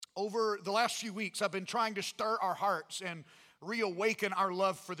Over the last few weeks, I've been trying to stir our hearts and reawaken our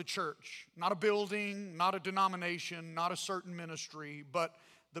love for the church. Not a building, not a denomination, not a certain ministry, but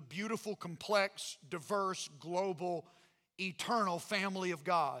the beautiful, complex, diverse, global, eternal family of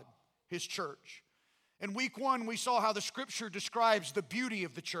God, His church. In week one, we saw how the Scripture describes the beauty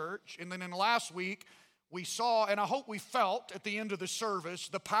of the church. And then in last week, we saw, and I hope we felt at the end of the service,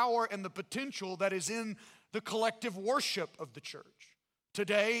 the power and the potential that is in the collective worship of the church.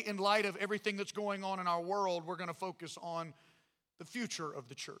 Today, in light of everything that's going on in our world, we're going to focus on the future of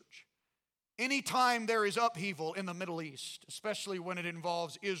the church. Anytime there is upheaval in the Middle East, especially when it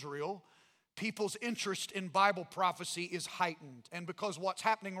involves Israel, people's interest in Bible prophecy is heightened. And because what's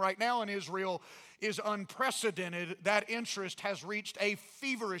happening right now in Israel is unprecedented, that interest has reached a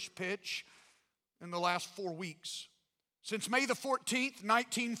feverish pitch in the last 4 weeks. Since May the 14th,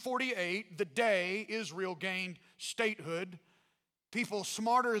 1948, the day Israel gained statehood, people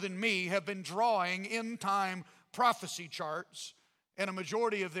smarter than me have been drawing end-time prophecy charts, and a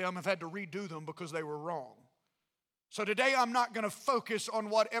majority of them have had to redo them because they were wrong. So today I'm not going to focus on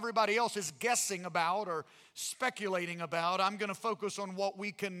what everybody else is guessing about or speculating about. I'm going to focus on what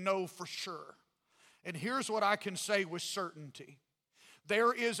we can know for sure. And here's what I can say with certainty.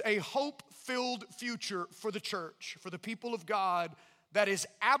 There is a hope-filled future for the church, for the people of God, that is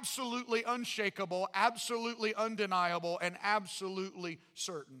absolutely unshakable, absolutely undeniable, and absolutely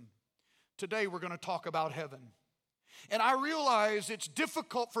certain. Today we're going to talk about heaven. And I realize it's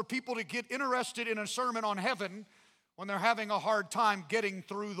difficult for people to get interested in a sermon on heaven when they're having a hard time getting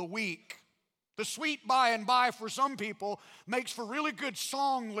through the week. The sweet by and by for some people makes for really good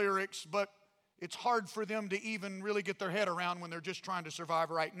song lyrics, but it's hard for them to even really get their head around when they're just trying to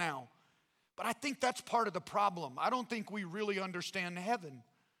survive right now. But I think that's part of the problem. I don't think we really understand heaven.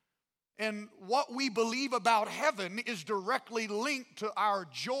 And what we believe about heaven is directly linked to our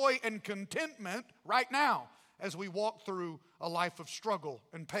joy and contentment right now as we walk through a life of struggle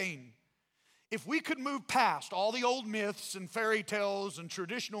and pain. If we could move past all the old myths and fairy tales and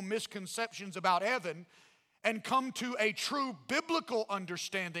traditional misconceptions about heaven and come to a true biblical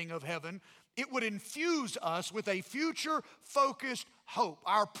understanding of heaven, it would infuse us with a future-focused hope.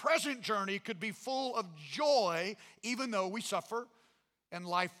 Our present journey could be full of joy even though we suffer and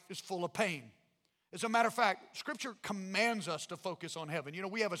life is full of pain. As a matter of fact, Scripture commands us to focus on heaven. You know,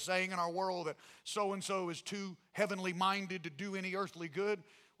 we have a saying in our world that so-and-so is too heavenly minded to do any earthly good.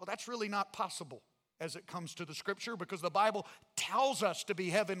 Well, that's really not possible as it comes to the Scripture because the Bible tells us to be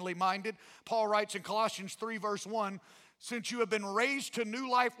heavenly minded. Paul writes in Colossians 3 verse 1, "Since you have been raised to new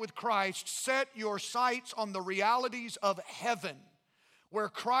life with Christ, set your sights on the realities of heaven, where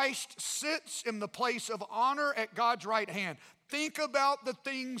Christ sits in the place of honor at God's right hand. Think about the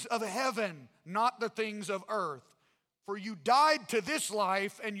things of heaven, not the things of earth. For you died to this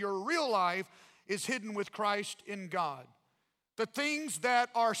life, and your real life is hidden with Christ in God. The things that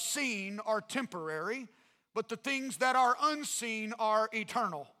are seen are temporary, but the things that are unseen are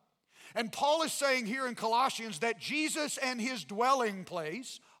eternal." And Paul is saying here in Colossians that Jesus and His dwelling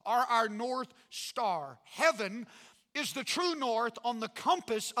place are our North Star. Heaven is the true north on the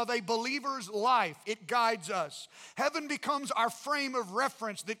compass of a believer's life. It guides us. Heaven becomes our frame of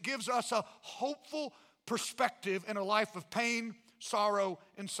reference that gives us a hopeful perspective in a life of pain, sorrow,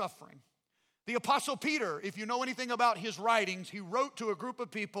 and suffering. The Apostle Peter, if you know anything about his writings, he wrote to a group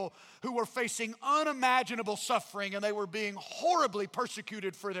of people who were facing unimaginable suffering and they were being horribly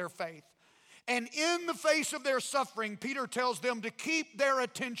persecuted for their faith. And in the face of their suffering, Peter tells them to keep their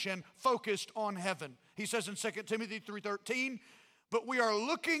attention focused on heaven. He says in 2 Timothy 3:13, "But we are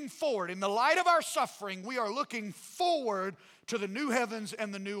looking forward, in the light of our suffering, we are looking forward to the new heavens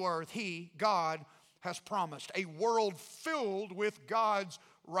and the new earth He, God, has promised, a world filled with God's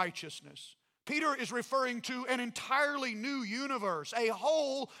righteousness." Peter is referring to an entirely new universe, a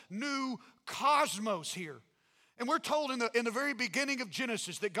whole new cosmos here. And we're told in the very beginning of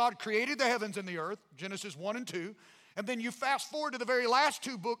Genesis that God created the heavens and the earth, Genesis 1 and 2. And then you fast forward to the very last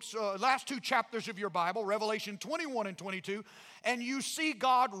two chapters of your Bible, Revelation 21 and 22, and you see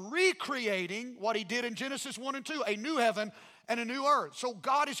God recreating what He did in Genesis 1 and 2, a new heaven and a new earth. So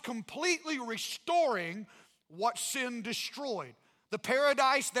God is completely restoring what sin destroyed. The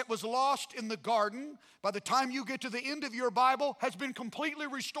paradise that was lost in the garden, by the time you get to the end of your Bible, has been completely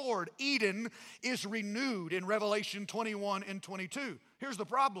restored. Eden is renewed in Revelation 21 and 22. Here's the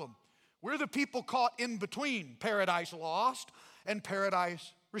problem. We're the people caught in between paradise lost and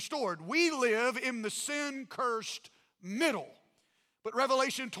paradise restored. We live in the sin-cursed middle. But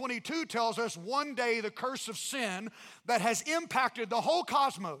Revelation 22 tells us one day the curse of sin that has impacted the whole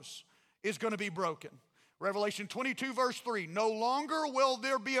cosmos is going to be broken. Revelation 22 verse 3, no longer will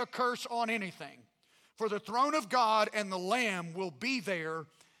there be a curse on anything, for the throne of God and the Lamb will be there,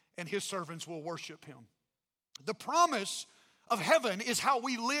 and his servants will worship him. The promise of heaven is how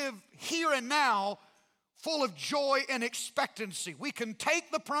we live here and now, full of joy and expectancy. We can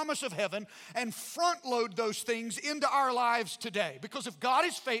take the promise of heaven and front load those things into our lives today. Because if God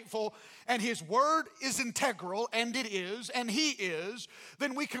is faithful and his word is integral, and it is, and he is,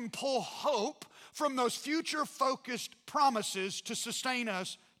 then we can pull hope from those future-focused promises to sustain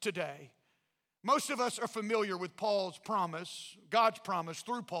us today. Most of us are familiar with Paul's promise, God's promise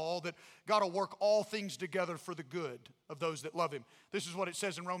through Paul, that God will work all things together for the good of those that love him. This is what it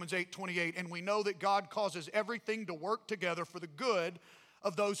says in Romans 8:28, and we know that God causes everything to work together for the good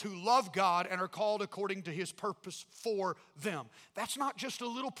of those who love God and are called according to his purpose for them. That's not just a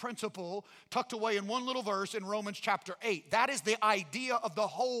little principle tucked away in one little verse in Romans chapter 8. That is the idea of the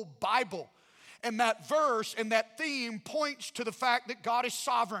whole Bible. And that verse and that theme points to the fact that God is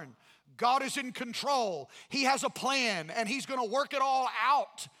sovereign. God is in control. He has a plan, and he's going to work it all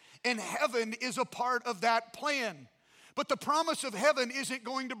out. And heaven is a part of that plan. But the promise of heaven isn't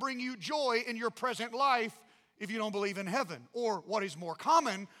going to bring you joy in your present life if you don't believe in heaven. Or what is more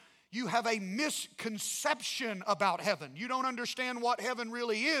common, you have a misconception about heaven. You don't understand what heaven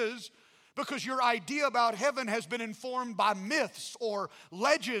really is because your idea about heaven has been informed by myths or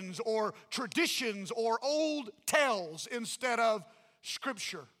legends or traditions or old tales instead of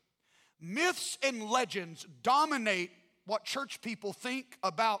Scripture. Myths and legends dominate what church people think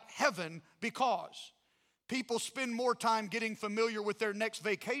about heaven because people spend more time getting familiar with their next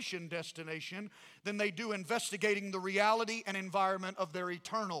vacation destination than they do investigating the reality and environment of their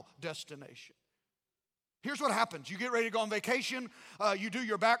eternal destination. Here's what happens. You get ready to go on vacation, you do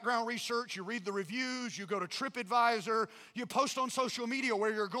your background research, you read the reviews, you go to TripAdvisor, you post on social media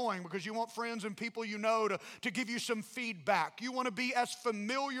where you're going because you want friends and people you know to give you some feedback. You want to be as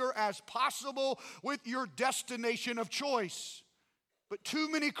familiar as possible with your destination of choice. But too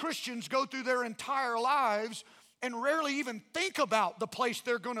many Christians go through their entire lives and rarely even think about the place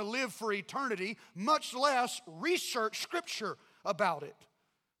they're going to live for eternity, much less research Scripture about it.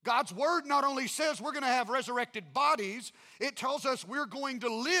 God's word not only says we're going to have resurrected bodies, it tells us we're going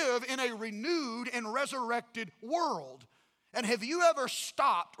to live in a renewed and resurrected world. And have you ever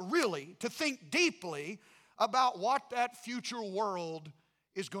stopped really to think deeply about what that future world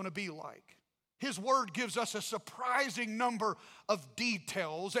is going to be like? His word gives us a surprising number of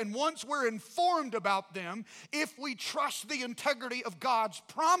details, and once we're informed about them, if we trust the integrity of God's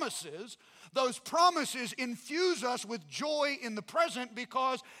promises, those promises infuse us with joy in the present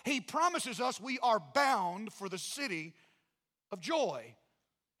because he promises us we are bound for the city of joy.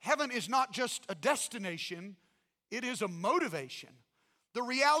 Heaven is not just a destination, it is a motivation. The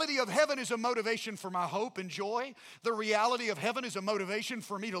reality of heaven is a motivation for my hope and joy. The reality of heaven is a motivation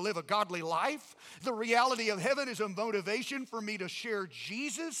for me to live a godly life. The reality of heaven is a motivation for me to share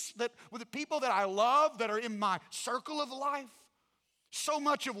Jesus with the people that I love that are in my circle of life. So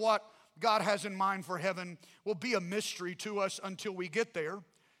much of what God has in mind for heaven will be a mystery to us until we get there,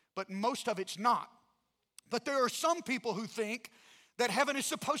 but most of it's not. But there are some people who think that heaven is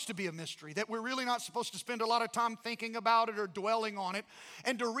supposed to be a mystery, that we're really not supposed to spend a lot of time thinking about it or dwelling on it.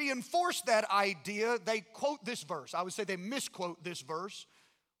 And to reinforce that idea, they quote this verse. I would say they misquote this verse.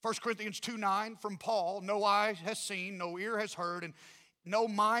 1 Corinthians 2:9 from Paul, no eye has seen, no ear has heard, and no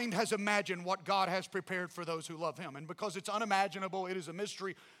mind has imagined what God has prepared for those who love him. And because it's unimaginable, it is a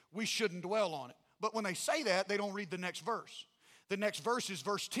mystery, we shouldn't dwell on it. But when they say that, they don't read the next verse. The next verse is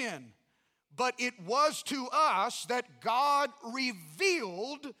verse 10. But it was to us that God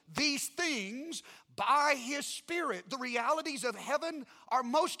revealed these things by his Spirit. The realities of heaven are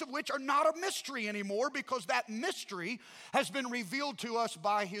most of which are not a mystery anymore because that mystery has been revealed to us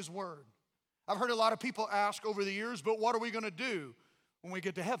by his word. I've heard a lot of people ask over the years, but what are we going to do when we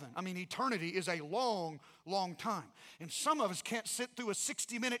get to heaven? I mean, eternity is a long, long time. And some of us can't sit through a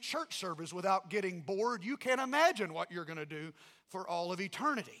 60-minute church service without getting bored. You can't imagine what you're going to do for all of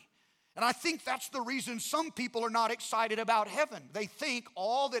eternity. And I think that's the reason some people are not excited about heaven. They think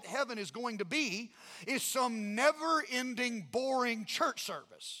all that heaven is going to be is some never-ending, boring church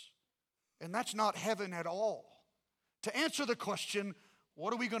service. And that's not heaven at all. To answer the question,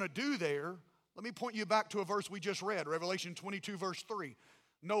 what are we going to do there? Let me point you back to a verse we just read, Revelation 22, verse 3.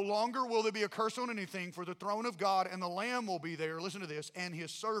 No longer will there be a curse on anything, for the throne of God and the Lamb will be there. Listen to this, and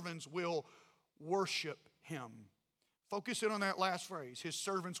his servants will worship him. Focus in on that last phrase, his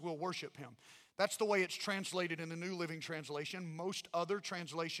servants will worship him. That's the way it's translated in the New Living Translation. Most other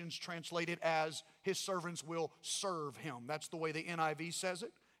translations translate it as his servants will serve him. That's the way the NIV says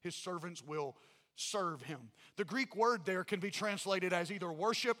it. His servants will serve him. The Greek word there can be translated as either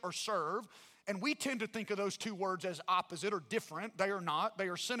worship or serve. And we tend to think of those two words as opposite or different. They are not. They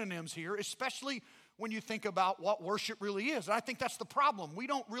are synonyms here, especially when you think about what worship really is. And I think that's the problem. We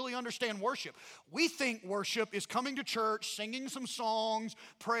don't really understand worship. We think worship is coming to church, singing some songs,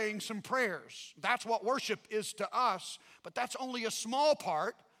 praying some prayers. That's what worship is to us, but that's only a small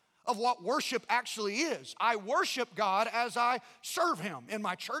part of what worship actually is. I worship God as I serve him in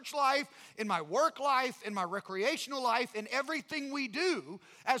my church life, in my work life, in my recreational life, in everything we do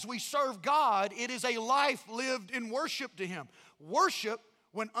as we serve God. It is a life lived in worship to him. Worship,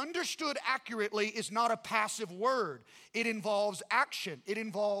 when understood accurately, is not a passive word. It involves action. It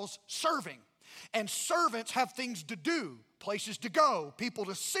involves serving. And servants have things to do, places to go, people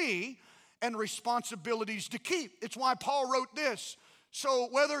to see, and responsibilities to keep. It's why Paul wrote this. So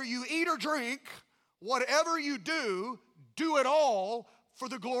whether you eat or drink, whatever you do, do it all for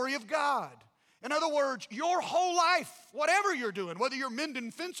the glory of God. In other words, your whole life, whatever you're doing, whether you're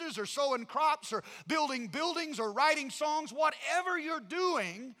mending fences or sowing crops or building buildings or writing songs, whatever you're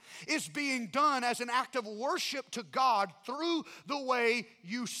doing is being done as an act of worship to God through the way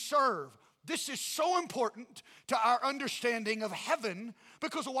you serve. This is so important to our understanding of heaven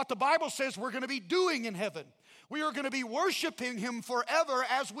because of what the Bible says we're going to be doing in heaven. We are going to be worshiping him forever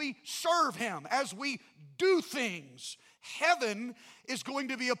as we serve him, as we do things. Heaven is going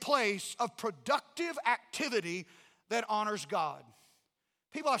to be a place of productive activity that honors God.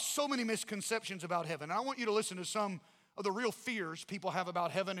 People have so many misconceptions about heaven. And I want you to listen to some of the real fears people have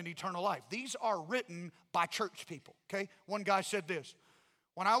about heaven and eternal life. These are written by church people, okay? One guy said this: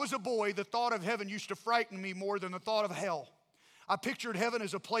 when I was a boy, the thought of heaven used to frighten me more than the thought of hell. I pictured heaven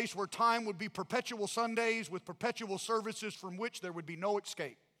as a place where time would be perpetual Sundays with perpetual services from which there would be no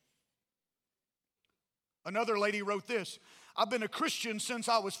escape. Another lady wrote this: I've been a Christian since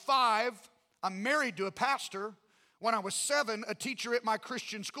I was 5. I'm married to a pastor. When I was 7, a teacher at my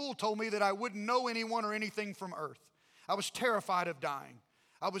Christian school told me that I wouldn't know anyone or anything from earth. I was terrified of dying.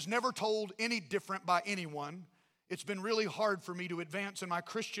 I was never told any different by anyone. It's been really hard for me to advance in my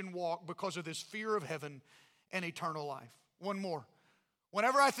Christian walk because of this fear of heaven and eternal life. One more.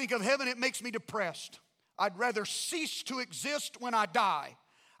 Whenever I think of heaven, it makes me depressed. I'd rather cease to exist when I die.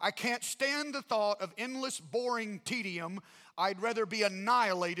 I can't stand the thought of endless, boring tedium. I'd rather be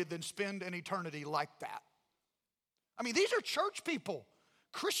annihilated than spend an eternity like that. I mean, these are church people,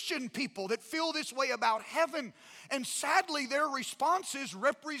 Christian people that feel this way about heaven. And sadly, their responses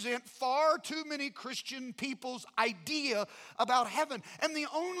represent far too many Christian people's idea about heaven. And the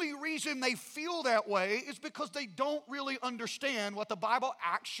only reason they feel that way is because they don't really understand what the Bible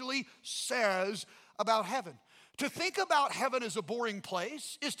actually says about heaven. To think about heaven as a boring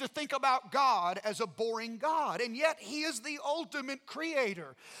place is to think about God as a boring God. And yet he is the ultimate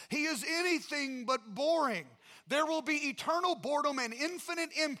creator. He is anything but boring. There will be eternal boredom and infinite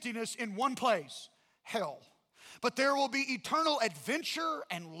emptiness in one place, hell. But there will be eternal adventure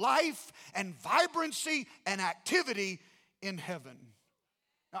and life and vibrancy and activity in heaven.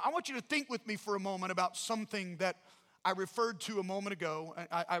 Now, I want you to think with me for a moment about something that I referred to a moment ago.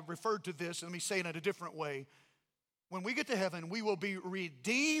 I referred to this, let me say it in a different way. When we get to heaven, we will be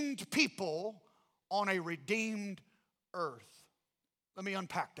redeemed people on a redeemed earth. Let me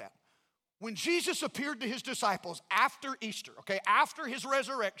unpack that. When Jesus appeared to his disciples after Easter, okay, after his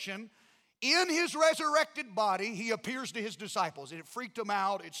resurrection, in his resurrected body, he appears to his disciples. It freaked them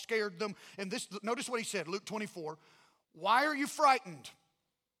out. It scared them. And this, notice what he said, Luke 24. Why are you frightened?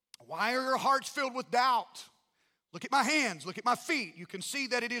 Why are your hearts filled with doubt? Look at my hands, look at my feet. You can see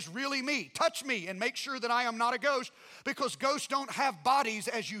that it is really me. Touch me and make sure that I am not a ghost, because ghosts don't have bodies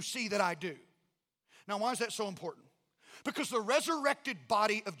as you see that I do. Now, why is that so important? Because the resurrected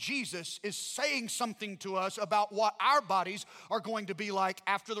body of Jesus is saying something to us about what our bodies are going to be like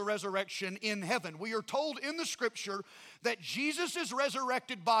after the resurrection in heaven. We are told in the scripture that Jesus'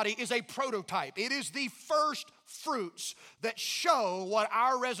 resurrected body is a prototype. It is the first fruits that show what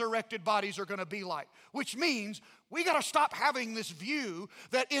our resurrected bodies are going to be like, which means we got to stop having this view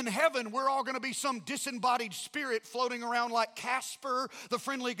that in heaven we're all going to be some disembodied spirit floating around like Casper, the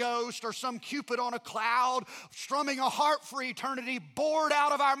friendly ghost, or some Cupid on a cloud, strumming a harp for eternity, bored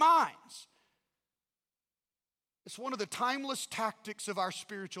out of our minds. It's one of the timeless tactics of our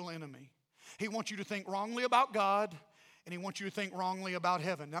spiritual enemy. He wants you to think wrongly about God and he wants you to think wrongly about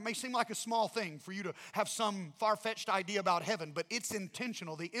heaven. That may seem like a small thing for you to have some far-fetched idea about heaven, but it's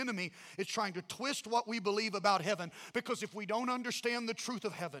intentional. The enemy is trying to twist what we believe about heaven, because if we don't understand the truth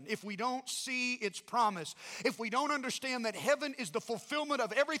of heaven, if we don't see its promise, if we don't understand that heaven is the fulfillment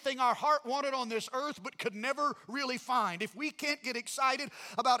of everything our heart wanted on this earth but could never really find, if we can't get excited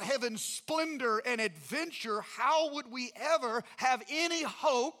about heaven's splendor and adventure, how would we ever have any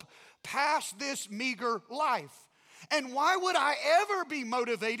hope past this meager life? And why would I ever be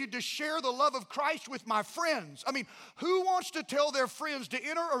motivated to share the love of Christ with my friends? I mean, who wants to tell their friends to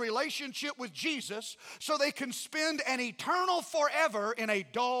enter a relationship with Jesus so they can spend an eternal forever in a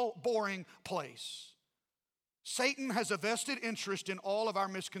dull, boring place? Satan has a vested interest in all of our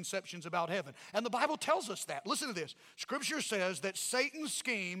misconceptions about heaven. And the Bible tells us that. Listen to this. Scripture says that Satan's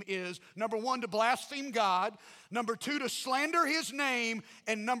scheme is, number one, to blaspheme God, number two, to slander his name,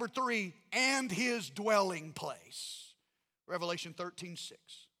 and number three, and his dwelling place. Revelation 13:6.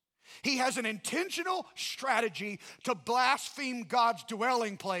 He has an intentional strategy to blaspheme God's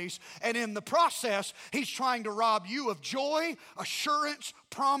dwelling place, and in the process, he's trying to rob you of joy, assurance,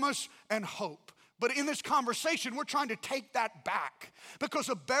 promise, and hope. But in this conversation, we're trying to take that back, because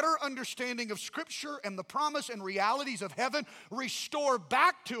a better understanding of Scripture and the promise and realities of heaven restore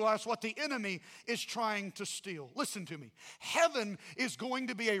back to us what the enemy is trying to steal. Listen to me. Heaven is going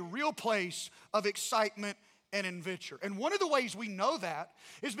to be a real place of excitement and adventure. And one of the ways we know that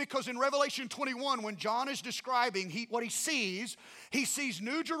is because in Revelation 21, when John is describing what he sees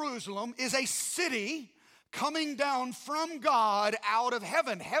New Jerusalem is a city coming down from God out of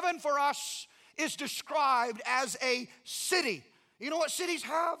heaven. Heaven for us is described as a city. You know what cities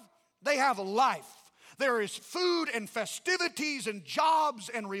have? They have life. There is food and festivities and jobs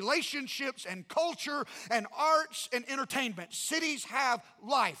and relationships and culture and arts and entertainment. Cities have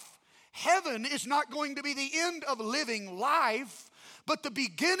life. Heaven is not going to be the end of living life, but the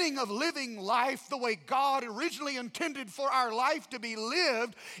beginning of living life the way God originally intended for our life to be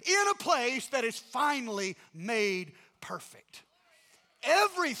lived in a place that is finally made perfect.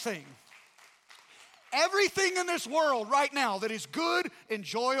 Everything in this world right now that is good,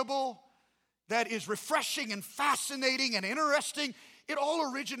 enjoyable, that is refreshing and fascinating and interesting, it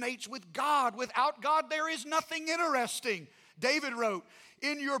all originates with God. Without God, there is nothing interesting. David wrote,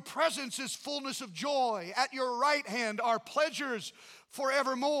 "In your presence is fullness of joy. At your right hand are pleasures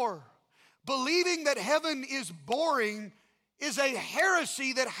forevermore." Believing that heaven is boring is a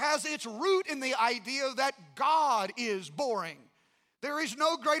heresy that has its root in the idea that God is boring. There is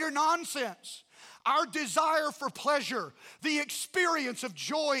no greater nonsense. Our desire for pleasure, the experience of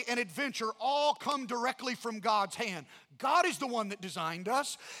joy and adventure all come directly from God's hand. God is the one that designed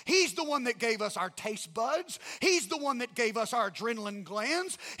us. He's the one that gave us our taste buds. He's the one that gave us our adrenaline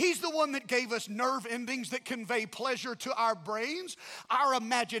glands. He's the one that gave us nerve endings that convey pleasure to our brains. Our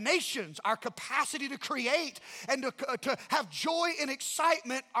imaginations, our capacity to create and to have joy and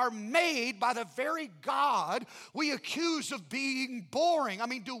excitement are made by the very God we accuse of being boring. I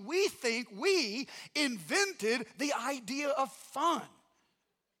mean, do we think we invented the idea of fun?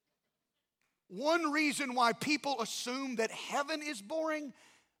 One reason why people assume that heaven is boring,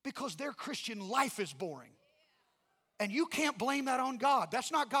 because their Christian life is boring. And you can't blame that on God.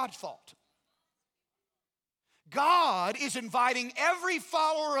 That's not God's fault. God is inviting every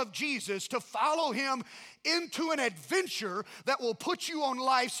follower of Jesus to follow him into an adventure that will put you on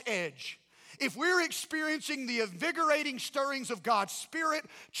life's edge. If we're experiencing the invigorating stirrings of God's Spirit,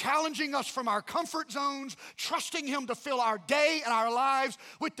 challenging us from our comfort zones, trusting him to fill our day and our lives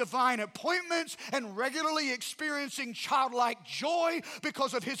with divine appointments, and regularly experiencing childlike joy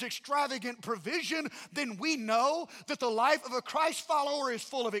because of his extravagant provision, then we know that the life of a Christ follower is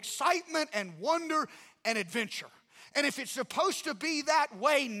full of excitement and wonder and adventure. And if it's supposed to be that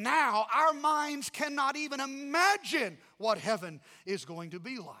way now, our minds cannot even imagine what heaven is going to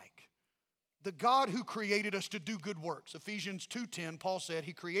be like. The God who created us to do good works. Ephesians 2:10, Paul said,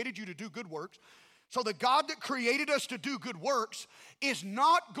 he created you to do good works. So the God that created us to do good works is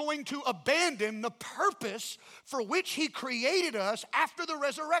not going to abandon the purpose for which he created us after the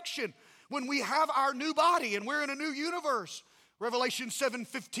resurrection, when we have our new body and we're in a new universe. Revelation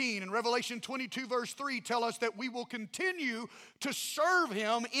 7:15 and Revelation 22 verse 3 tell us that we will continue to serve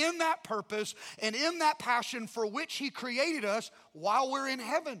him in that purpose and in that passion for which he created us while we're in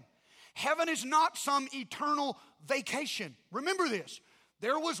heaven. Heaven is not some eternal vacation. Remember this.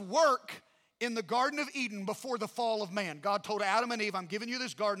 There was work in the Garden of Eden before the fall of man. God told Adam and Eve, I'm giving you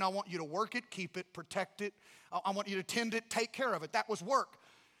this garden. I want you to work it, keep it, protect it. I want you to tend it, take care of it. That was work.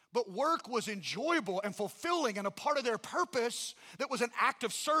 But work was enjoyable and fulfilling and a part of their purpose that was an act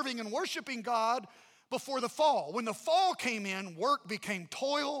of serving and worshiping God. before the fall. When the fall came in, work became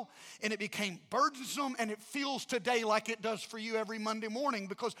toil and it became burdensome, and it feels today like it does for you every Monday morning,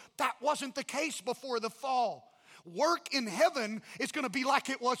 because that wasn't the case before the fall. Work in heaven is going to be like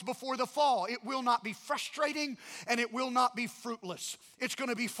it was before the fall. It will not be frustrating and it will not be fruitless. It's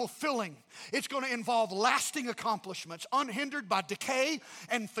going to be fulfilling. It's going to involve lasting accomplishments, unhindered by decay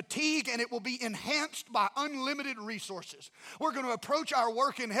and fatigue, and it will be enhanced by unlimited resources. We're going to approach our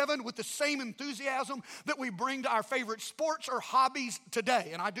work in heaven with the same enthusiasm that we bring to our favorite sports or hobbies today.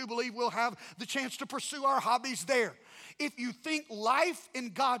 And I do believe we'll have the chance to pursue our hobbies there. If you think life in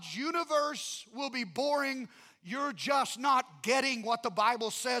God's universe will be boring, you're just not getting what the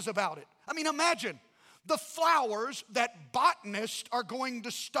Bible says about it. I mean, imagine the flowers that botanists are going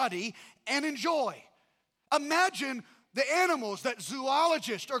to study and enjoy. Imagine the animals that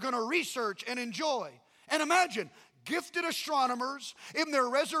zoologists are going to research and enjoy. And imagine gifted astronomers in their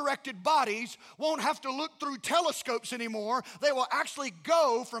resurrected bodies won't have to look through telescopes anymore. They will actually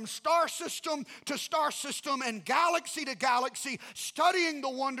go from star system to star system and galaxy to galaxy, studying the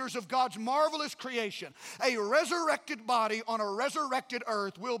wonders of God's marvelous creation. A resurrected body on a resurrected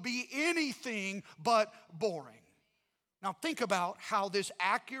earth will be anything but boring. Now think about how this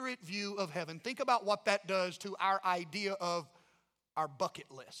accurate view of heaven, think about what that does to our idea of our bucket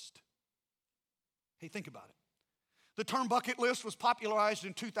list. Hey, think about it. The term bucket list was popularized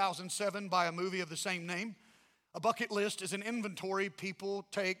in 2007 by a movie of the same name. A bucket list is an inventory people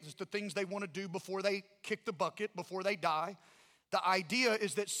take, the things they want to do before they kick the bucket, before they die. The idea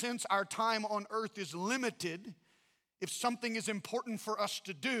is that since our time on earth is limited, if something is important for us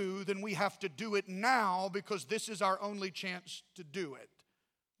to do, then we have to do it now because this is our only chance to do it.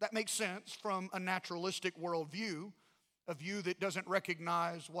 That makes sense from a naturalistic worldview, a view that doesn't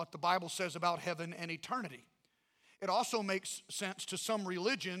recognize what the Bible says about heaven and eternity. It also makes sense to some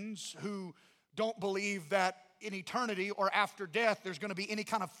religions who don't believe that in eternity or after death there's going to be any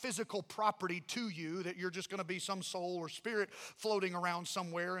kind of physical property to you, that you're just going to be some soul or spirit floating around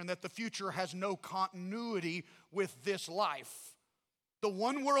somewhere, and that the future has no continuity with this life. The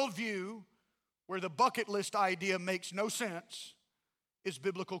one worldview where the bucket list idea makes no sense is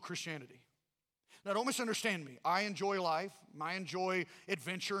biblical Christianity. Now, don't misunderstand me. I enjoy life. I enjoy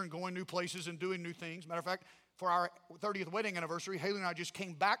adventure and going new places and doing new things. Matter of fact, for our 30th wedding anniversary, Haley and I just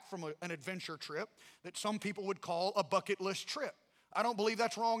came back from an adventure trip that some people would call a bucket list trip. I don't believe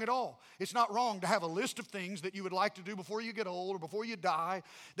that's wrong at all. It's not wrong to have a list of things that you would like to do before you get old or before you die,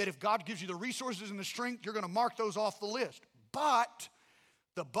 that if God gives you the resources and the strength, you're going to mark those off the list. But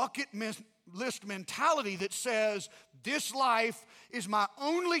the bucket list mentality that says this life is my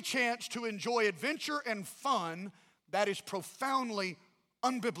only chance to enjoy adventure and fun, that is profoundly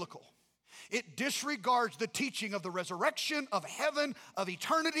unbiblical. It disregards the teaching of the resurrection, of heaven, of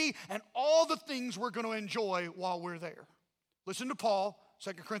eternity, and all the things we're going to enjoy while we're there. Listen to Paul,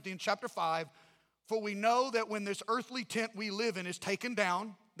 2 Corinthians chapter 5. For we know that when this earthly tent we live in is taken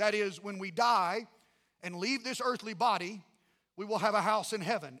down, that is, when we die and leave this earthly body, we will have a house in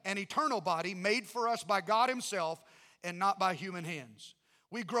heaven, an eternal body made for us by God himself and not by human hands.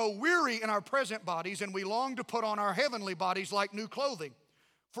 We grow weary in our present bodies, and we long to put on our heavenly bodies like new clothing.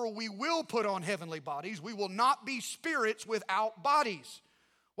 For we will put on heavenly bodies. We will not be spirits without bodies.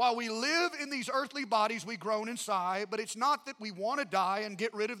 While we live in these earthly bodies, we groan and sigh, but it's not that we want to die and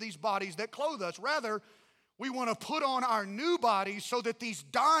get rid of these bodies that clothe us. Rather, we want to put on our new bodies so that these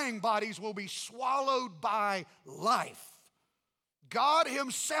dying bodies will be swallowed by life. God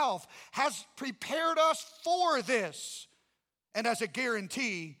himself has prepared us for this. And as a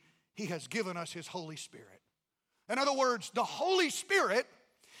guarantee, he has given us his Holy Spirit. In other words, the Holy Spirit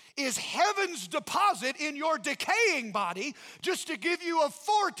is heaven's deposit in your decaying body, just to give you a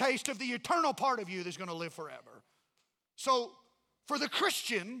foretaste of the eternal part of you that's going to live forever. So for the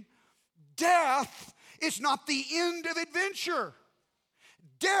Christian, death is not the end of adventure.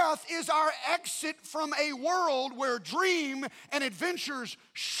 Death is our exit from a world where dream and adventures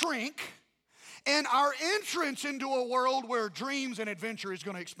shrink, and our entrance into a world where dreams and adventure is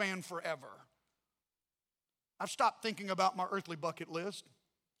going to expand forever. I've stopped thinking about my earthly bucket list.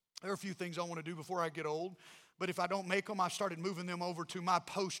 There are a few things I want to do before I get old, but if I don't make them, I started moving them over to my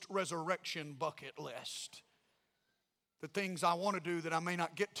post-resurrection bucket list. The things I want to do that I may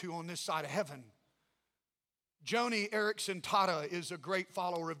not get to on this side of heaven. Joni Eareckson Tada is a great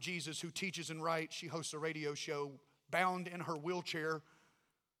follower of Jesus who teaches and writes. She hosts a radio show, bound in her wheelchair.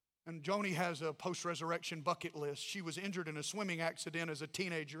 And Joni has a post-resurrection bucket list. She was injured in a swimming accident as a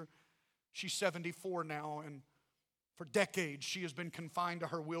teenager. She's 74 now, and for decades, she has been confined to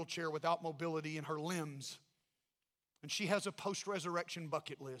her wheelchair without mobility in her limbs. And she has a post-resurrection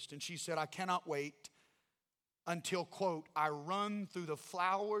bucket list. And she said, I cannot wait until, quote, I run through the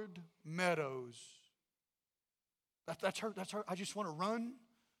flowered meadows. That's her. I just want to run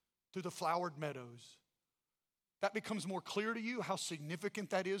through the flowered meadows. That becomes more clear to you how significant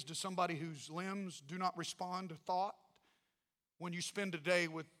that is to somebody whose limbs do not respond to thought. When you spend a day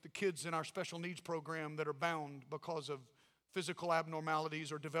with the kids in our special needs program that are bound because of physical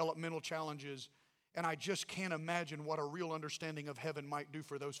abnormalities or developmental challenges, and I just can't imagine what a real understanding of heaven might do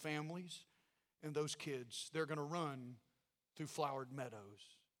for those families and those kids. They're going to run through flowered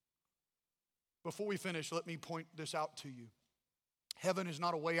meadows. Before we finish, let me point this out to you. Heaven is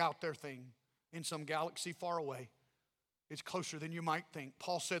not a way out there thing in some galaxy far away. It's closer than you might think.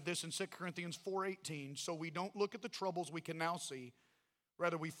 Paul said this in 2 Corinthians 4:18, so we don't look at the troubles we can now see.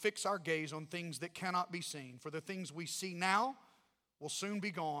 Rather, we fix our gaze on things that cannot be seen. For the things we see now will soon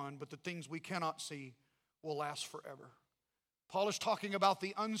be gone, but the things we cannot see will last forever. Paul is talking about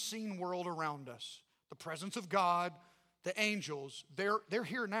the unseen world around us. The presence of God, the angels, they're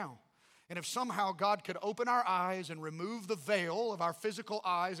here now. And if somehow God could open our eyes and remove the veil of our physical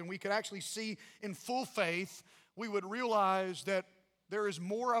eyes and we could actually see in full faith, we would realize that there is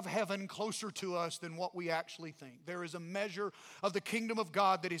more of heaven closer to us than what we actually think. There is a measure of the kingdom of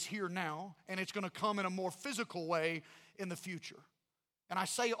God that is here now, and it's going to come in a more physical way in the future. And I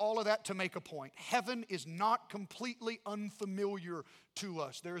say all of that to make a point. Heaven is not completely unfamiliar to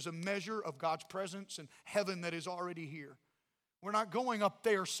us. There is a measure of God's presence and heaven that is already here. We're not going up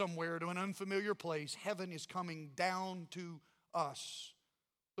there somewhere to an unfamiliar place. Heaven is coming down to us.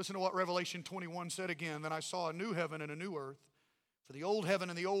 Listen to what Revelation 21 said again. Then I saw a new heaven and a new earth. For the old heaven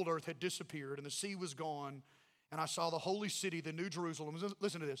and the old earth had disappeared, and the sea was gone. And I saw the holy city, the new Jerusalem.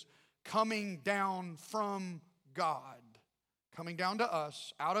 Listen to this. Coming down from God. Coming down to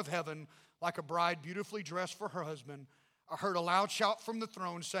us, out of heaven, like a bride beautifully dressed for her husband. I heard a loud shout from the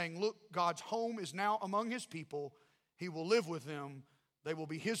throne saying, look, God's home is now among his people. He will live with them. They will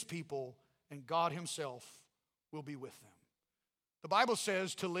be his people, and God himself will be with them. The Bible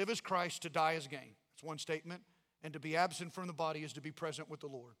says to live is Christ, to die is gain. That's one statement. And to be absent from the body is to be present with the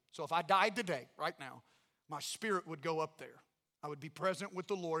Lord. So if I died today, right now, my spirit would go up there. I would be present with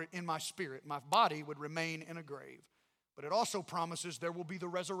the Lord in my spirit. My body would remain in a grave. But it also promises there will be the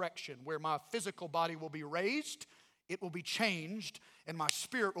resurrection where my physical body will be raised, it will be changed, and my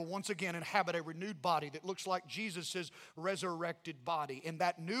spirit will once again inhabit a renewed body that looks like Jesus' resurrected body. And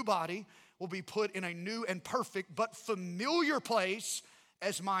that new body will be put in a new and perfect but familiar place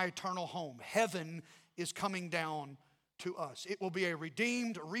as my eternal home. Heaven is coming down to us. It will be a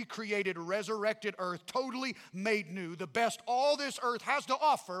redeemed, recreated, resurrected earth, totally made new. The best all this earth has to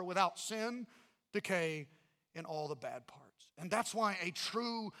offer without sin, decay, and all the bad parts. And that's why a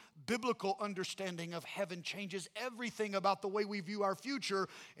true biblical understanding of heaven changes everything about the way we view our future,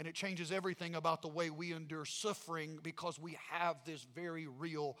 and it changes everything about the way we endure suffering because we have this very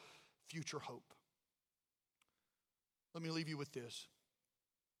real future hope. Let me leave you with this.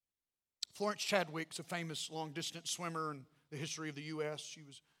 Florence Chadwick's a famous long-distance swimmer in the history of the U.S. She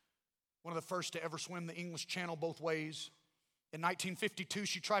was one of the first to ever swim the English Channel both ways. In 1952,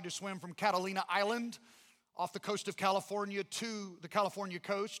 she tried to swim from Catalina Island off the coast of California to the California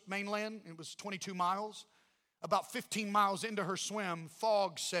coast, mainland. It was 22 miles. About 15 miles into her swim,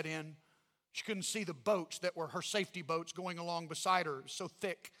 fog set in. She couldn't see the boats that were her safety boats going along beside her. It was so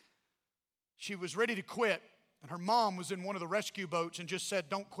thick. She was ready to quit, and her mom was in one of the rescue boats and just said,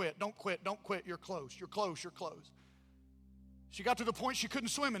 don't quit, don't quit, don't quit. You're close, you're close, you're close. She got to the point she couldn't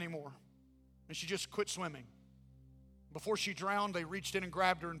swim anymore, and she just quit swimming. Before she drowned, they reached in and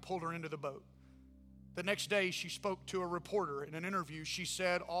grabbed her and pulled her into the boat. The next day, she spoke to a reporter in an interview. She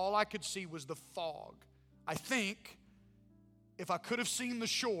said, all I could see was the fog. I think if I could have seen the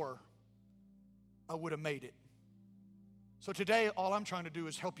shore, I would have made it. So today, all I'm trying to do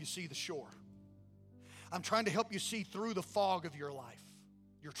is help you see the shore. I'm trying to help you see through the fog of your life.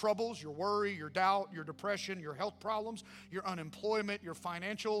 Your troubles, your worry, your doubt, your depression, your health problems, your unemployment, your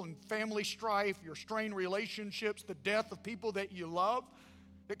financial and family strife, your strained relationships, the death of people that you love.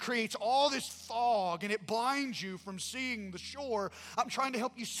 It creates all this fog and it blinds you from seeing the shore. I'm trying to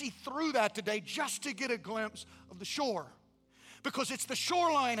help you see through that today just to get a glimpse of the shore. Because it's the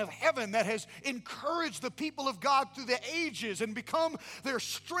shoreline of heaven that has encouraged the people of God through the ages and become their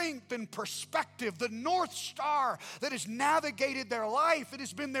strength and perspective, the North Star that has navigated their life. It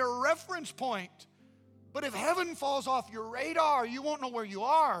has been their reference point. But if heaven falls off your radar, you won't know where you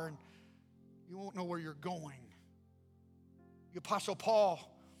are and you won't know where you're going. The Apostle Paul,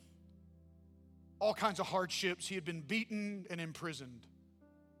 all kinds of hardships. He had been beaten and imprisoned.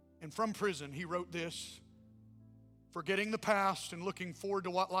 And from prison, he wrote this: forgetting the past and looking forward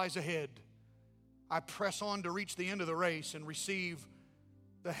to what lies ahead, I press on to reach the end of the race and receive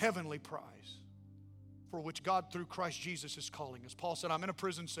the heavenly prize for which God through Christ Jesus is calling us. Paul said, I'm in a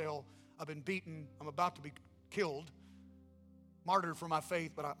prison cell. I've been beaten. I'm about to be killed, martyred for my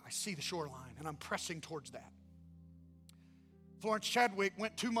faith, but I see the shoreline, and I'm pressing towards that. Florence Chadwick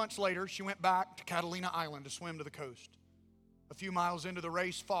went 2 months later. She went back to Catalina Island to swim to the coast. A few miles into the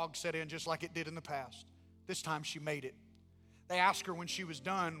race, fog set in just like it did in the past. This time she made it. They asked her when she was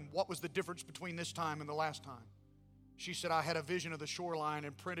done, what was the difference between this time and the last time? She said, I had a vision of the shoreline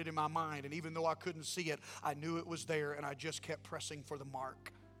imprinted in my mind, and even though I couldn't see it, I knew it was there, and I just kept pressing for the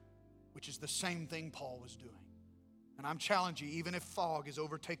mark, which is the same thing Paul was doing. And I'm challenging you, even if fog has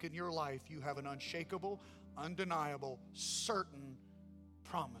overtaken your life, you have an unshakable, undeniable, certain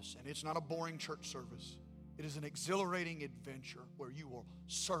promise. And it's not a boring church service. It is an exhilarating adventure where you will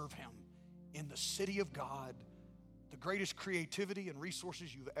serve Him in the city of God, the greatest creativity and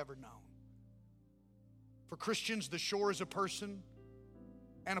resources you've ever known. For Christians, the shore is a person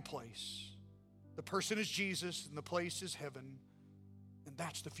and a place. The person is Jesus and the place is heaven. And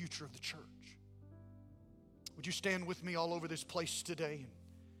that's the future of the church. Would you stand with me all over this place today? And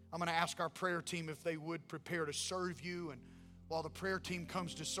I'm going to ask our prayer team if they would prepare to serve you. And while the prayer team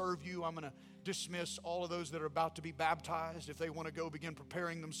comes to serve you, I'm going to dismiss all of those that are about to be baptized. If they want to go begin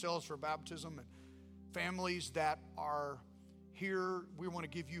preparing themselves for baptism. And families that are here, we want to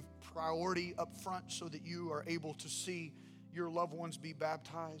give you priority up front so that you are able to see your loved ones be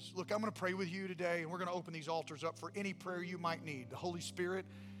baptized. Look, I'm going to pray with you today, and we're going to open these altars up for any prayer you might need. The Holy Spirit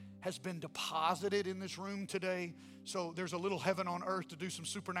has been deposited in this room today, so there's a little heaven on earth to do some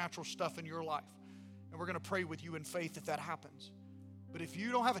supernatural stuff in your life. And we're going to pray with you in faith if that happens. But if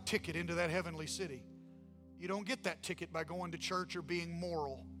you don't have a ticket into that heavenly city, you don't get that ticket by going to church or being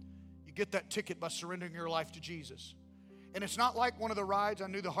moral. You get that ticket by surrendering your life to Jesus. And it's not like one of the rides. I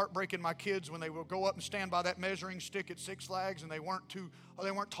knew the heartbreak in my kids when they would go up and stand by that measuring stick at Six Flags and they weren't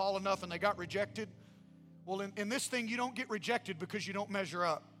tall enough and they got rejected. Well, in this thing, you don't get rejected because you don't measure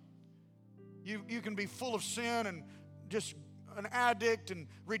up. You can be full of sin and just an addict and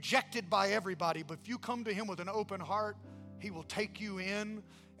rejected by everybody. But if you come to Him with an open heart, He will take you in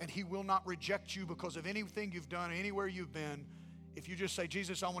and He will not reject you because of anything you've done, anywhere you've been. If you just say,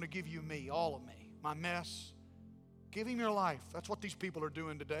 Jesus, I want to give you me, all of me, my mess. Give Him your life. That's what these people are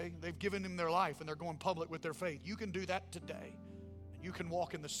doing today. They've given Him their life and they're going public with their faith. You can do that today. And you can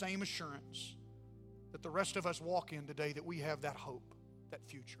walk in the same assurance that the rest of us walk in today, that we have that hope, that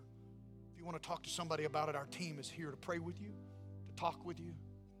future. If you want to talk to somebody about it, our team is here to pray with you, to talk with you.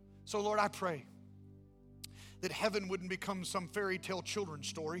 So, Lord, I pray that heaven wouldn't become some fairy tale children's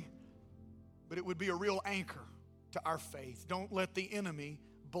story, but it would be a real anchor to our faith. Don't let the enemy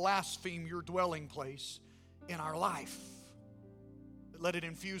blaspheme your dwelling place in our life, but let it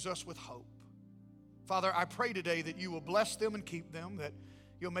infuse us with hope. Father, I pray today that you will bless them and keep them, that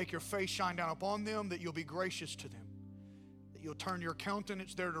you'll make your face shine down upon them, that you'll be gracious to them, that you'll turn your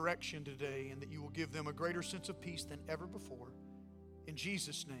countenance their direction today, and that you will give them a greater sense of peace than ever before. In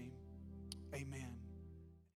Jesus' name, amen.